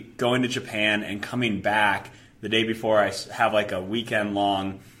actually going to Japan and coming back the day before I have a weekend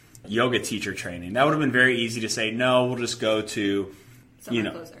long yoga teacher training. That would have been very easy to say, no, we'll just go to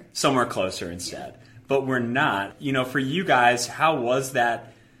somewhere closer instead. Yeah. But we're not. For you guys, how was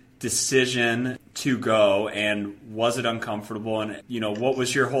that decision to go, and was it uncomfortable? And what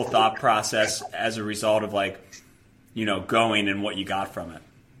was your whole thought process as a result of going and what you got from it?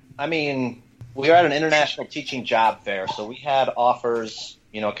 I mean, we were at an international teaching job fair, so we had offers,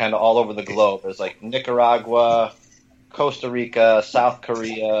 kind of all over the globe. There's Nicaragua, Costa Rica, South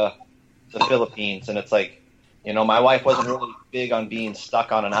Korea, the Philippines, and it's my wife wasn't really big on being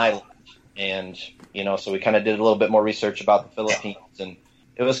stuck on an island, and so we kind of did a little bit more research about the Philippines, and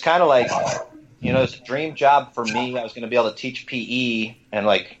it was kind of it's a dream job for me. I was going to be able to teach PE, and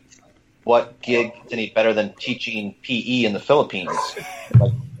what gig is any better than teaching PE in the Philippines?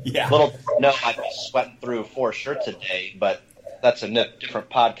 Yeah. Little no, I'd be sweating through 4 shirts a day, but that's a different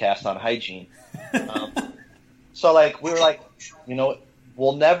podcast on hygiene. So like we were like,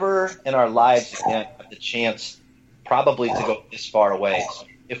 we'll never in our lives again have the chance probably to go this far away. So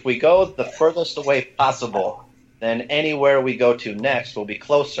if we go the furthest away possible, then anywhere we go to next will be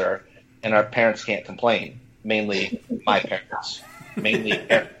closer, and our parents can't complain. Mainly my parents, mainly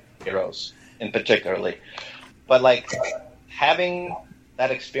parent heroes in particularly. But like having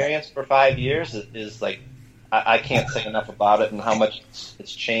that experience for 5 years is like, I can't say enough about it and how much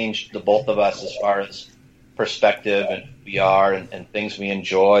it's changed the both of us as far as perspective and who we are and things we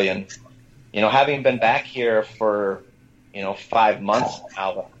enjoy. And, having been back here for, 5 months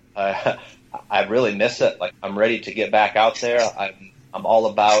now, I really miss it. Like I'm ready to get back out there. I'm all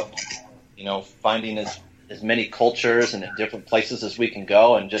about, finding as many cultures and different places as we can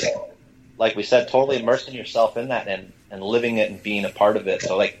go. And just like we said, totally immersing yourself in that and living it and being a part of it.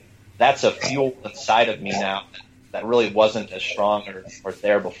 So like, that's a fuel inside of me now that really wasn't as strong or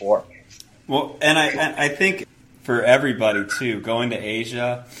there before. Well, and I think for everybody too, going to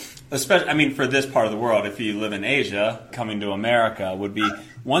Asia, especially, for this part of the world, if you live in Asia, coming to America would be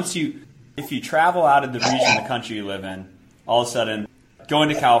if you travel out of the region, the country you live in, all of a sudden going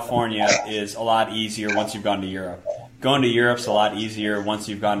to California is a lot easier once you've gone to Europe. Going to Europe's a lot easier once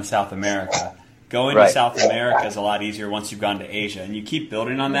you've gone to South America. Going to South America is a lot easier once you've gone to Asia, and you keep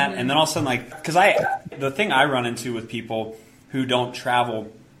building on that. And then all of a sudden, the thing I run into with people who don't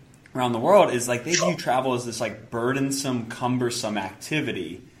travel around the world is like they view travel as this like burdensome, cumbersome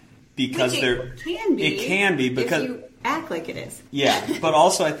activity because it can be because if you act like it is. Yeah, but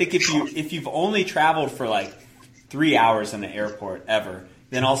also I think if you've only traveled for like 3 hours in the airport ever,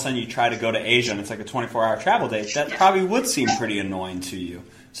 then all of a sudden you try to go to Asia and it's like a 24-hour travel day, that probably would seem pretty annoying to you.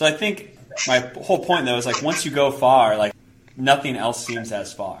 So I think my whole point, though, is like once you go far, like nothing else seems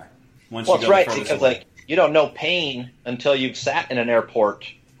as far. It's right, because like you don't know pain until you've sat in an airport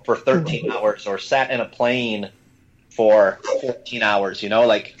for 13 hours or sat in a plane for 14 hours,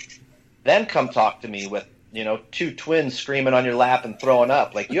 like then come talk to me with, 2 twins screaming on your lap and throwing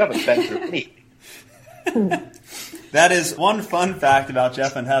up. Like you haven't been through anything. That is one fun fact about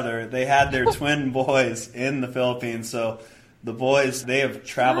Jeff and Heather. They had their twin boys in the Philippines, so the boys, they have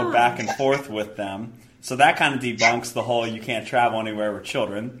traveled back and forth with them. So that kind of debunks the whole you can't travel anywhere with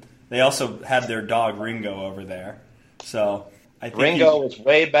children. They also had their dog Ringo over there. So I think Ringo is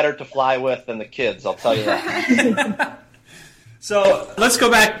way better to fly with than the kids, I'll tell you that. So let's go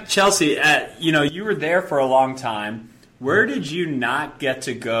back, Chelsea. You were there for a long time. Where did you not get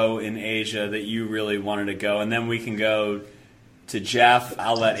to go in Asia that you really wanted to go? And then we can go to Jeff.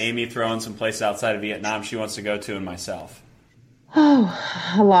 I'll let Amy throw in some places outside of Vietnam she wants to go to, and myself.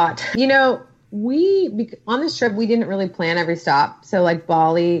 Oh, a lot. On this trip, we didn't really plan every stop. So like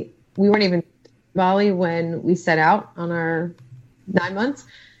Bali, we weren't even Bali when we set out on our 9 months.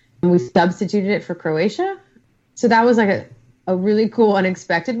 We substituted it for Croatia. So that was like a really cool,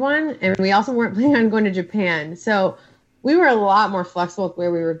 unexpected one. And we also weren't planning on going to Japan. So we were a lot more flexible with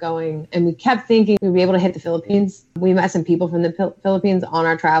where we were going. And we kept thinking we'd be able to hit the Philippines. We met some people from the Philippines on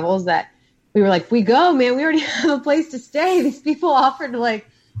our travels that we were like, if we go, man, we already have a place to stay. These people offered to let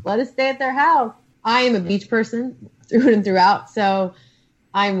us stay at their house. I am a beach person through and throughout. So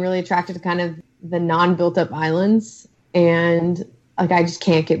I'm really attracted to kind of the non-built up islands. And I just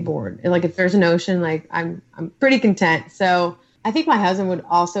can't get bored. If there's an ocean, I'm pretty content. So I think my husband would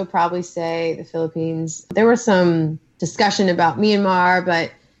also probably say the Philippines. There was some discussion about Myanmar,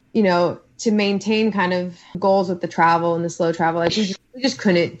 but, to maintain kind of goals with the travel and the slow travel, we just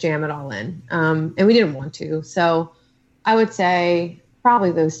couldn't jam it all in. And we didn't want to. So I would say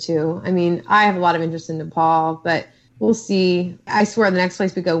probably those two. I have a lot of interest in Nepal, but we'll see. I swear the next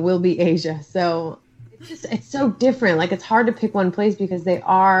place we go will be Asia. So it's so different. It's hard to pick one place because they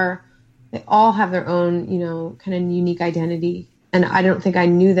all have their own, kind of unique identity. And I don't think I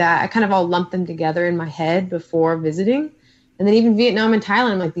knew that. I kind of all lumped them together in my head before visiting. And then even Vietnam and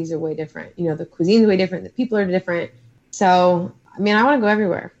Thailand, I'm like, these are way different. The cuisine's way different. The people are different. So, I want to go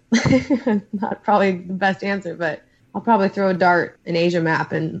everywhere. Not probably the best answer, but I'll probably throw a dart in Asia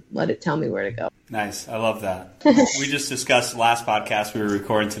map and let it tell me where to go. Nice. I love that. We just discussed last podcast we were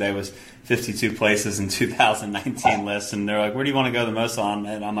recording today was 52 places in 2019 lists. And they're like, where do you want to go the most on?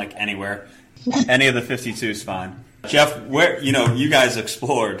 And I'm like, anywhere. Any of the 52 is fine. Jeff, where, you guys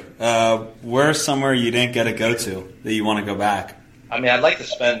explored. Where's somewhere you didn't get to go to that you want to go back? I'd like to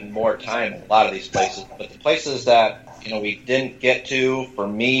spend more time in a lot of these places, but the places that, we didn't get to, for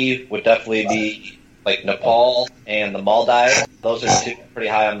me, would definitely be like Nepal and the Maldives. Those are two pretty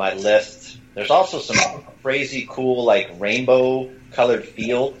high on my list. There's also some crazy cool, rainbow colored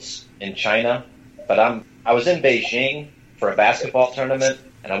fields in China, but I was in Beijing for a basketball tournament,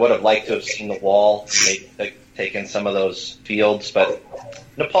 and I would have liked to have seen the wall and maybe taken some of those fields, but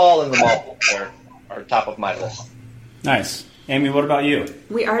Nepal and the Maldives are top of my list. Nice. Amy, what about you?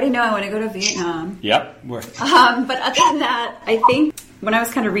 We already know I want to go to Vietnam. Yep. But other than that, I think when I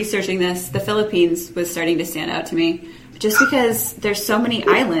was kind of researching this, the Philippines was starting to stand out to me. Just because there's so many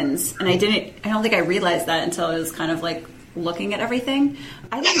islands, and I don't think I realized that until I was kind of like looking at everything.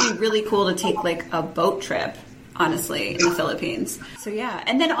 I think it'd be really cool to take like a boat trip, honestly, in the Philippines. So yeah,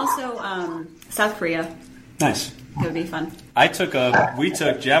 and then also South Korea. Nice. It would be fun. Jeff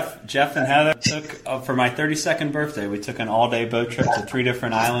and Heather took, for my 32nd birthday, we took an all-day boat trip to 3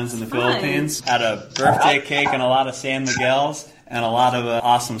 different islands in the Philippines. Had a birthday cake and a lot of San Miguel's and a lot of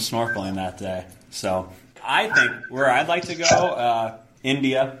awesome snorkeling that day. So I think where I'd like to go,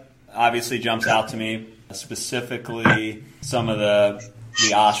 India obviously jumps out to me, specifically some of the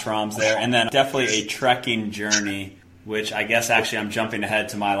ashrams there, and then definitely a trekking journey, which I guess actually I'm jumping ahead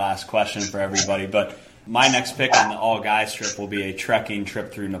to my last question for everybody, but my next pick on the all-guys trip will be a trekking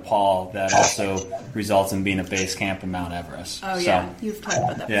trip through Nepal that also results in being a base camp in Mount Everest. Oh, yeah. So, you've talked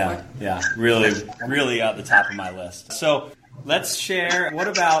about that before. Yeah. Really at the top of my list. So let's share. What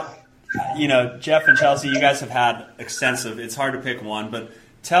about, Jeff and Chelsea, you guys have had extensive, it's hard to pick one, but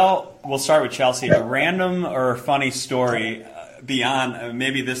we'll start with Chelsea, a random or funny story beyond,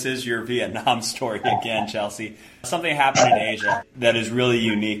 maybe this is your Vietnam story again, Chelsea. Something happened in Asia that is really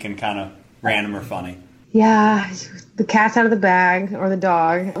unique and kind of random or funny. Yeah, the cat's out of the bag, or the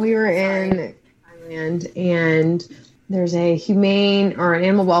dog. We were in Thailand, and there's a humane or an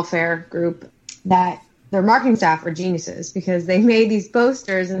animal welfare group that their marketing staff are geniuses, because they made these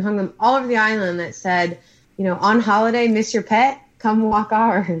posters and hung them all over the island that said, on holiday, miss your pet, come walk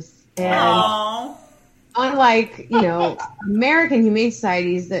ours. And Aww. Unlike, American humane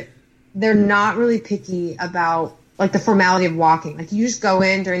societies, that they're not really picky about like the formality of walking. Like you just go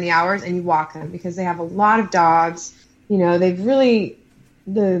in during the hours and you walk them, because they have a lot of dogs. They've really,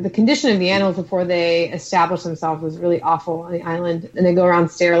 the condition of the animals before they establish themselves was really awful on the island, and they go around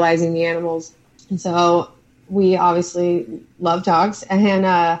sterilizing the animals. And so we obviously love dogs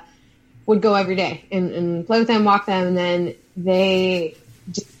and would go every day and play with them, walk them, and then they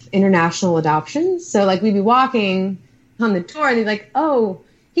do international adoptions. So like we'd be walking on the tour and they'd be like, oh,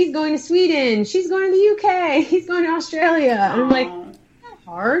 he's going to Sweden, she's going to the UK, he's going to Australia. And I'm like, it's not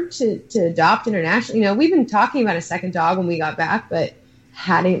hard to adopt internationally. We've been talking about a second dog when we got back, but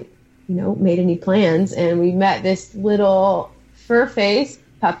hadn't, made any plans. And we met this little fur-faced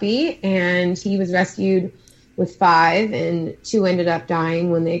puppy, and he was rescued with 5, and 2 ended up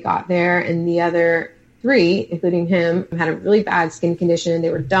dying when they got there. And the other 3, including him, had a really bad skin condition. They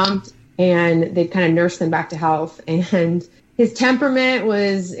were dumped, and they kind of nursed them back to health. And his temperament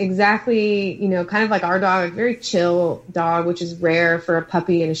was exactly, kind of like our dog, a very chill dog, which is rare for a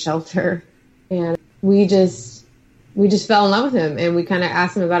puppy in a shelter. And we just fell in love with him, and we kind of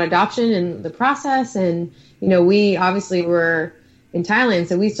asked him about adoption and the process. And, we obviously were in Thailand,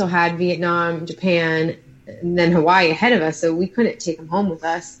 so we still had Vietnam, Japan, and then Hawaii ahead of us. So we couldn't take him home with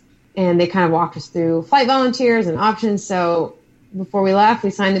us. And they kind of walked us through flight volunteers and options. So before we left, we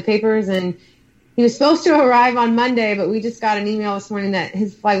signed the papers, and he was supposed to arrive on Monday, but we just got an email this morning that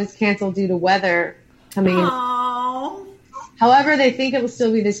his flight was canceled due to weather coming in. However, they think it will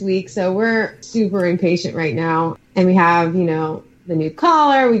still be this week, so we're super impatient right now. And we have, the new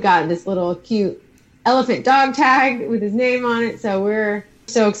collar. We got this little cute elephant dog tag with his name on it, so we're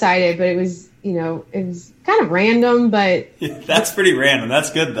so excited. But it was, it was kind of random, but... That's pretty random. That's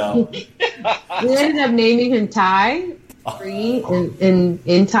good, though. We ended up naming him Ty,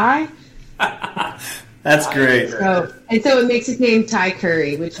 in Thai. That's great. So it makes his name Ty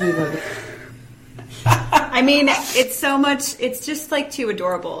Curry, which we love. I mean, it's so much. It's just like too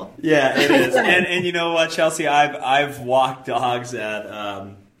adorable. Yeah, it is. And you know what, Chelsea? I've walked dogs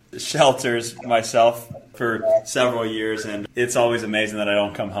at shelters myself for several years, and it's always amazing that I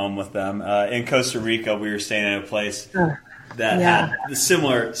don't come home with them. In Costa Rica, we were staying in a place that had the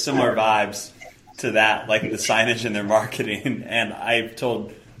similar vibes to that, like the signage and their marketing. And I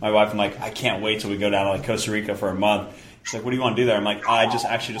told my wife, I'm like, I can't wait till we go down to like Costa Rica for a month. She's like, what do you want to do there? I'm like, I just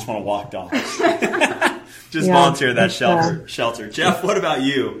want to walk dogs. Volunteer at that shelter. Jeff, what about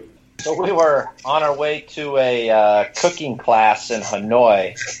you? So we were on our way to a cooking class in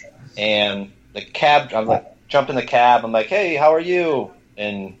Hanoi, and the cab, I'm like, jump in the cab. I'm like, hey, how are you?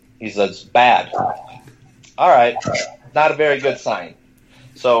 And he says, bad. All right, not a very good sign.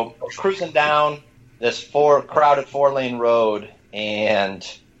 So cruising down this crowded 4-lane road, and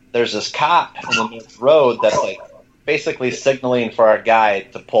there's this cop in the road that's like basically signaling for our guy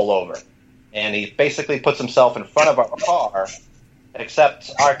to pull over. And he basically puts himself in front of our car,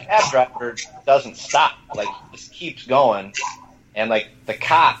 except our cab driver doesn't stop. Like, he just keeps going. And, like, the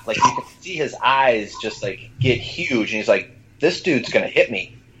cop, like, you can see his eyes just, like, get huge. And he's like, this dude's going to hit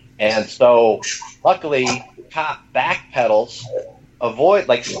me. And so, luckily, the cop backpedals,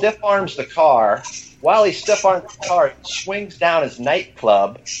 stiff arms the car. While he stiff arms the car, he swings down his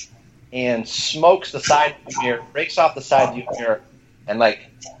nightclub and smokes the side mirror, breaks off the side mirror, and, like,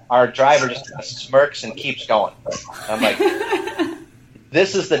 our driver just kind of smirks and keeps going. I'm like,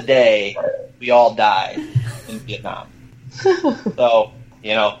 this is the day we all die in Vietnam. So,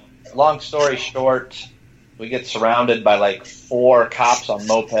 long story short, we get surrounded by like 4 cops on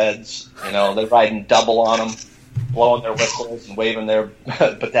mopeds. They're riding double on them, blowing their whistles and waving their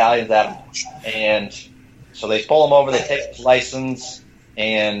battalions at them. And so they pull him over, they take his license,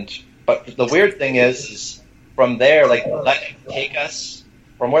 but the weird thing is from there, like, let him take us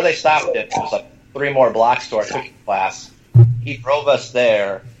from where they stopped it was like 3 more blocks to our cooking class. He drove us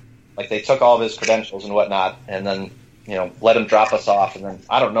there, like they took all of his credentials and whatnot, and then let him drop us off, and then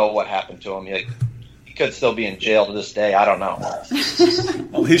I don't know what happened to him. He could still be in jail to this day. I don't know.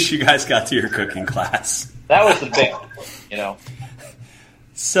 At least you guys got to your cooking class. That was the big,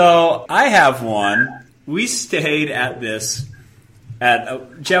 So I have one. We stayed at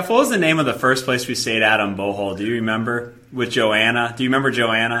Jeff, what was the name of the first place we stayed at on Bohol? Do you remember? With Joanna. Do you remember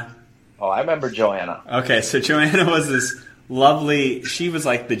Joanna? Oh, I remember Joanna. Okay, so Joanna was this lovely, she was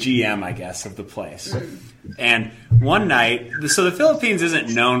like the GM, I guess, of the place. And one night, so the Philippines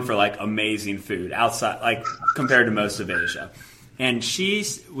isn't known for like amazing food outside, like compared to most of Asia. And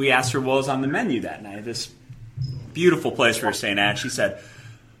we asked her what was on the menu that night, this beautiful place we were staying at. She said,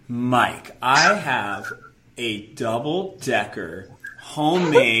 Mike, I have a double-decker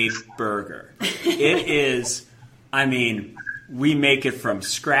homemade burger. It is, we make it from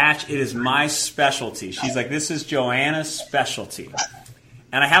scratch. It is my specialty. She's like, this is Joanna's specialty.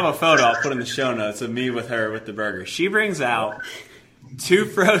 And I have a photo I'll put in the show notes of me with her with the burger. She brings out 2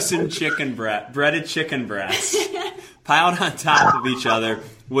 frozen breaded chicken breasts piled on top of each other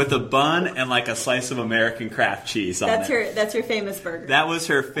with a bun and like a slice of American craft cheese on it. That's her famous burger. That was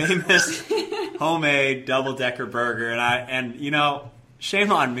her famous homemade double-decker burger. And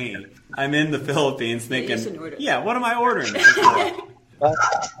shame on me. I'm in the Philippines thinking, what am I ordering?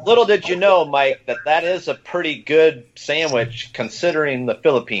 Little did you know, Mike, that is a pretty good sandwich considering the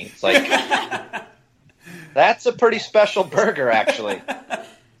Philippines. Like, that's a pretty special burger, actually.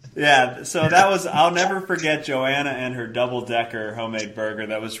 Yeah, so that was, I'll never forget Joanna and her double-decker homemade burger.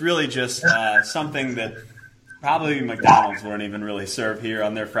 That was really just something that probably McDonald's wouldn't even really serve here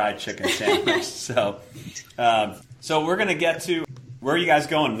on their fried chicken sandwich. So we're going to get to, where are you guys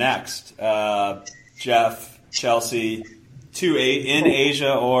going next? Jeff, Chelsea, in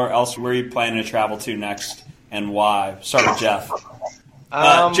Asia or else, where are you planning to travel to next and why? Start with Jeff.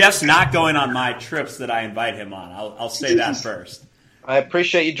 Jeff's not going on my trips that I invite him on. I'll say that first. I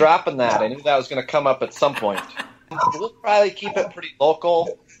appreciate you dropping that. I knew that was going to come up at some point. We'll probably keep it pretty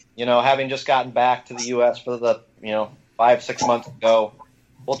local, having just gotten back to the U.S. for the, 5-6 months ago.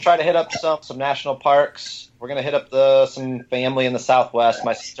 We'll try to hit up some national parks. We're going to hit up some family in the Southwest.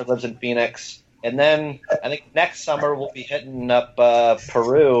 My sister lives in Phoenix. And then I think next summer we'll be hitting up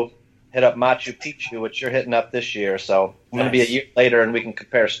Peru, hit up Machu Picchu, which you're hitting up this year. So I'm going to be a year later and we can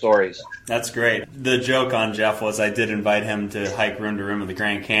compare stories. That's great. The joke on Jeff was I did invite him to hike room to room of the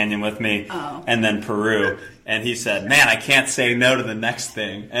Grand Canyon with me and then Peru. And he said, man, I can't say no to the next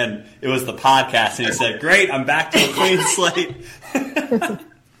thing. And it was the podcast. And he said, great, I'm back to a clean slate.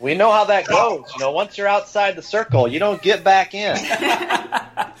 We know how that goes. Once you're outside the circle, you don't get back in.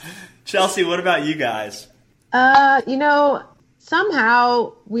 Chelsea, what about you guys?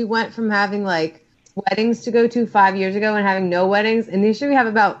 Somehow we went from having like weddings to go to 5 years ago and having no weddings. And this year we have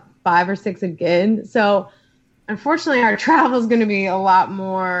about 5 or 6 again. So unfortunately our travel is going to be a lot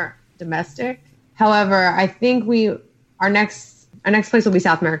more domestic. However, I think our next place will be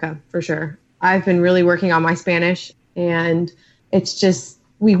South America for sure. I've been really working on my Spanish and it's just,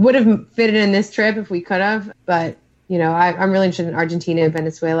 we would have fitted in this trip if we could have, but I'm really interested in Argentina,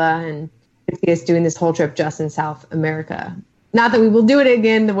 Venezuela, and see us doing this whole trip just in South America. Not that we will do it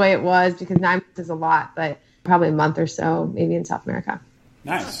again the way it was, because 9 months is a lot, but probably a month or so, maybe in South America.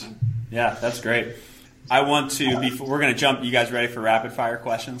 Nice. Yeah, that's great. I want to, we're going to jump, you guys ready for rapid fire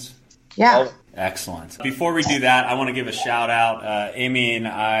questions? Yeah. Excellent. Before we do that, I want to give a shout out. Amy and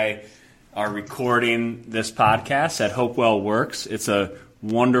I are recording this podcast at Hopewell Works. It's a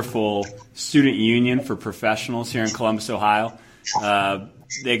wonderful student union for professionals here in Columbus, Ohio.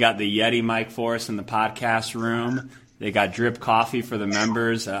 They got the Yeti mic for us in the podcast room. They got drip coffee for the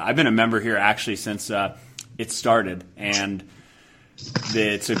members. I've been a member here actually since it started, and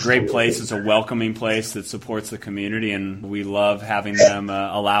it's a great place. It's a welcoming place that supports the community, and we love having them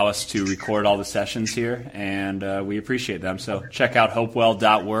allow us to record all the sessions here, and we appreciate them. So check out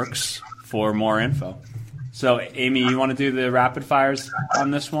hopewell.works for more info. So, Amy, you want to do the rapid fires on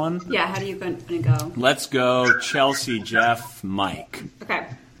this one? Yeah, how do you going to go? Let's go Chelsea, Jeff, Mike. Okay.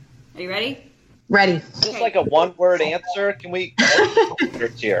 Are you ready? Ready. Just like a one-word answer. Can we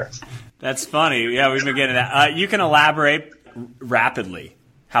words here? That's funny. Yeah, we've been getting that. You can elaborate rapidly.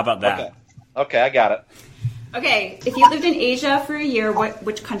 How about that? Okay, I got it. Okay, if you lived in Asia for a year,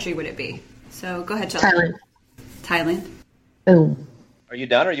 which country would it be? So go ahead, Chelsea. Thailand. Boom. Are you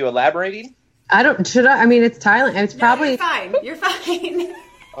done? Are you elaborating? Should I? I mean, it's Thailand. It's probably. You're fine.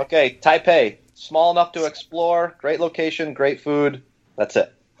 Okay, Taipei. Small enough to explore. Great location. Great food. That's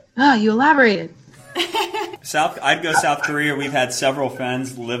it. Oh, you elaborated. I'd go South Korea. We've had several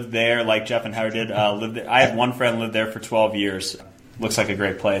friends live there, like Jeff and Howard did. Live there. I had one friend live there for 12 years. Looks like a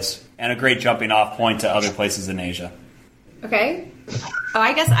great place and a great jumping off point to other places in Asia. Okay. Oh,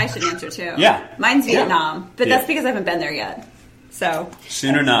 I guess I should answer too. Yeah. Mine's Vietnam, but Yeah. that's because I haven't been there yet. So.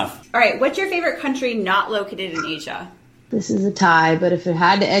 Soon enough. All right. What's your favorite country not located in Asia? This is a tie, but if it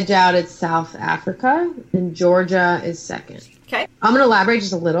had to edge out, it's South Africa, and Georgia is second. Okay. I'm going to elaborate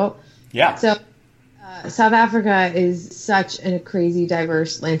just a little. Yeah. So, South Africa is such a crazy,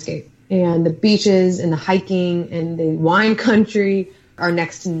 diverse landscape. And the beaches and the hiking and the wine country are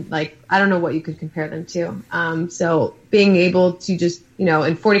next to, like, I don't know what you could compare them to. So being able to just,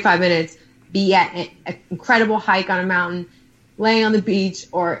 in 45 minutes be at an incredible hike on a mountain, laying on the beach,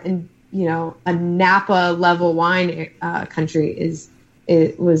 or in, a Napa level wine country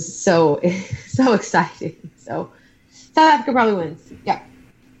it was so exciting. So South Africa probably wins. Yeah.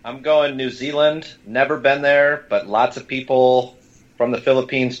 I'm going New Zealand. Never been there, but lots of people from the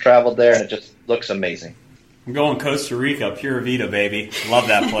Philippines traveled there, and it just looks amazing. I'm going Costa Rica. Pura Vida, baby. Love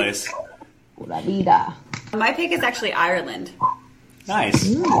that place. Pura vida. My pick is actually Ireland. Nice.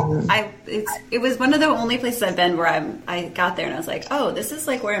 It was one of the only places I've been where I got there and I was like, oh, this is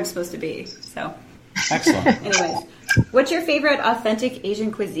like where I'm supposed to be. So, Excellent. anyways, what's your favorite authentic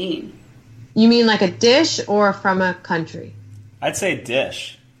Asian cuisine? You mean like a dish or from a country? I'd say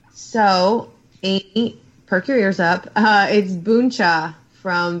dish. So, Amy, perk your ears up. It's bún chả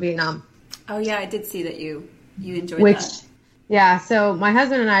from Vietnam. Oh yeah, I did see that you enjoyed that. Yeah, so my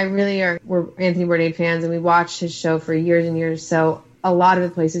husband and I really we're Anthony Bourdain fans, and we watched his show for years and years. So a lot of the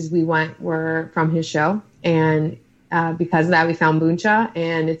places we went were from his show, and because of that, we found bún chả,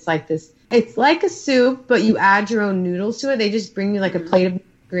 and it's like this. It's like a soup, but you add your own noodles to it. They just bring you like a plate of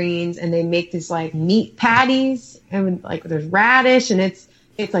greens, and they make this like meat patties, and like there's radish, and it's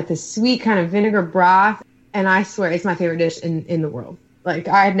like this sweet kind of vinegar broth. And I swear, it's my favorite dish in the world. Like,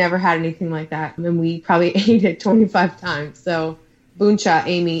 I had never had anything like that. And we probably ate it 25 times. So, bún chả,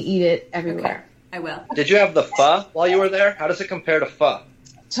 Amy, eat it everywhere. Okay, I will. Did you have the pho while you were there? How does it compare to pho?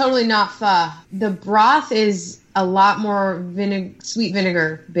 Totally not pho. The broth is a lot more sweet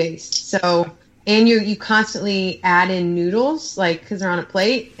vinegar based. So, and you constantly add in noodles, like, because they're on a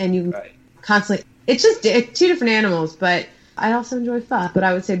plate. And you constantly, it's just two different animals. But I also enjoy pho. But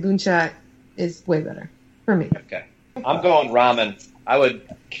I would say bún chả is way better for me. Okay. I'm going ramen. I would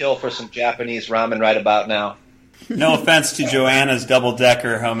kill for some Japanese ramen right about now. No offense to Joanna's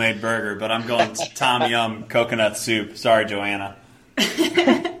double-decker homemade burger, but I'm going Tom Yum coconut soup. Sorry, Joanna.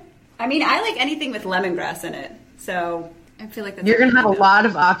 I mean, I like anything with lemongrass in it, so I feel like that's You're going to have a lot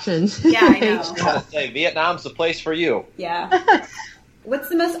of options. Yeah, I know. I was going to say, Vietnam's the place for you. Yeah. What's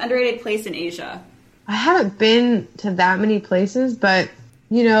the most underrated place in Asia? I haven't been to that many places, but,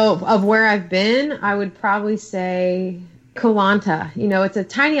 of where I've been, I would probably say Koh Lanta. It's a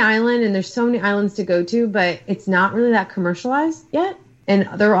tiny island, and there's so many islands to go to, but it's not really that commercialized yet. And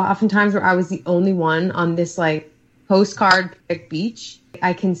there were often times where I was the only one on this, like, postcard beach.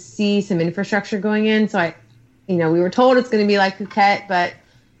 I can see some infrastructure going in, so we were told it's going to be like Phuket, but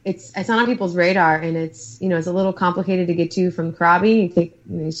it's not on people's radar, and it's a little complicated to get to from Krabi.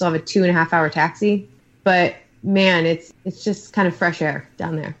 You still have a 2.5 hour taxi, but man, it's just kind of fresh air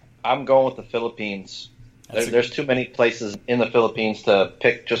down there. I'm going with the Philippines. There's too many places in the Philippines to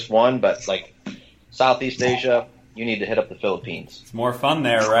pick just one, but like Southeast Asia, you need to hit up the Philippines. It's more fun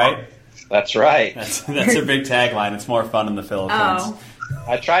there, right? That's right. That's a big tagline. It's more fun in the Philippines. Oh.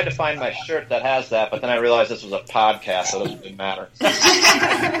 I tried to find my shirt that has that, but then I realized this was a podcast, so it doesn't really matter.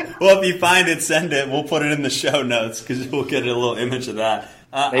 Well, if you find it, send it. We'll put it in the show notes because we'll get a little image of that.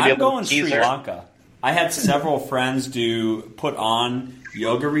 Maybe I'm going Sri teaser. Lanka. I had several friends put on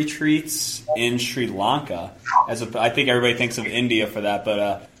yoga retreats in Sri Lanka. I think everybody thinks of India for that,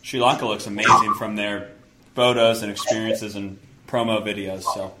 but Sri Lanka looks amazing from their photos and experiences and promo videos.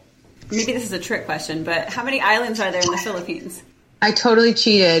 So maybe this is a trick question, but how many islands are there in the Philippines? I totally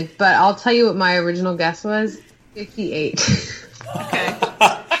cheated, but I'll tell you what my original guess was: 58. Okay.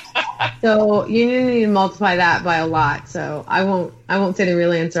 So you need to multiply that by a lot. So I won't say the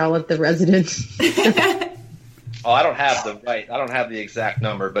real answer. I'll let the residents. Oh, I don't have the exact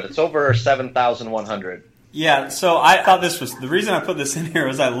number, but it's over 7,100. yeah, so I thought this was the reason I put this in here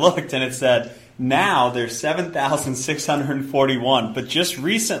was I looked and it said now there's 7,641, but just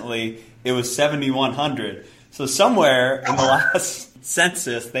recently it was 7,100. So somewhere in the last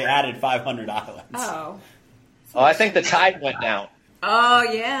census they added 500 islands. Oh. Oh, I think the tide went down. Oh,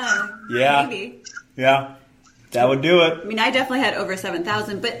 yeah. Yeah. Maybe. Yeah, that would do I it. mean, I definitely had over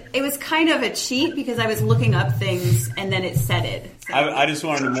 7,000, but it was kind of a cheat because I was looking up things and then it said it. So. I just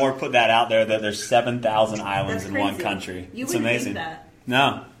wanted to more put that out there that there's 7,000 islands That's in one crazy. country. You It's wouldn't amazing. think that.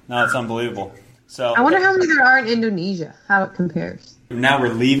 No, it's unbelievable. So I wonder how many there are in Indonesia. How it compares. now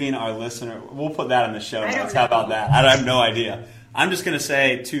we're leaving our listener. We'll put that in the show I don't notes. How about know. that? I have no idea. I'm just going to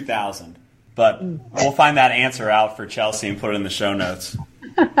say 2,000, but we'll find that answer out for Chelsea and put it in the show notes.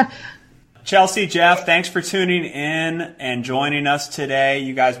 Chelsea, Jeff, thanks for tuning in and joining us today.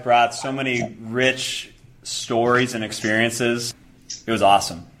 You guys brought so many rich stories and experiences. It was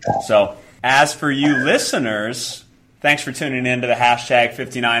awesome. So, as for you listeners, thanks for tuning in to the Hashtag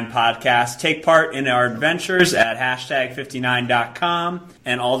 59 podcast. Take part in our adventures at hashtag59.com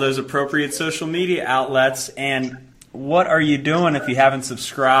and all those appropriate social media outlets. And what are you doing if you haven't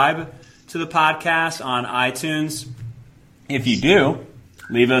subscribed to the podcast on iTunes? If you do,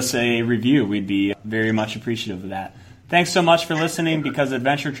 leave us a review. We'd be very much appreciative of that. Thanks so much for listening, because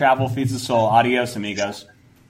adventure travel feeds the soul. Adios, amigos.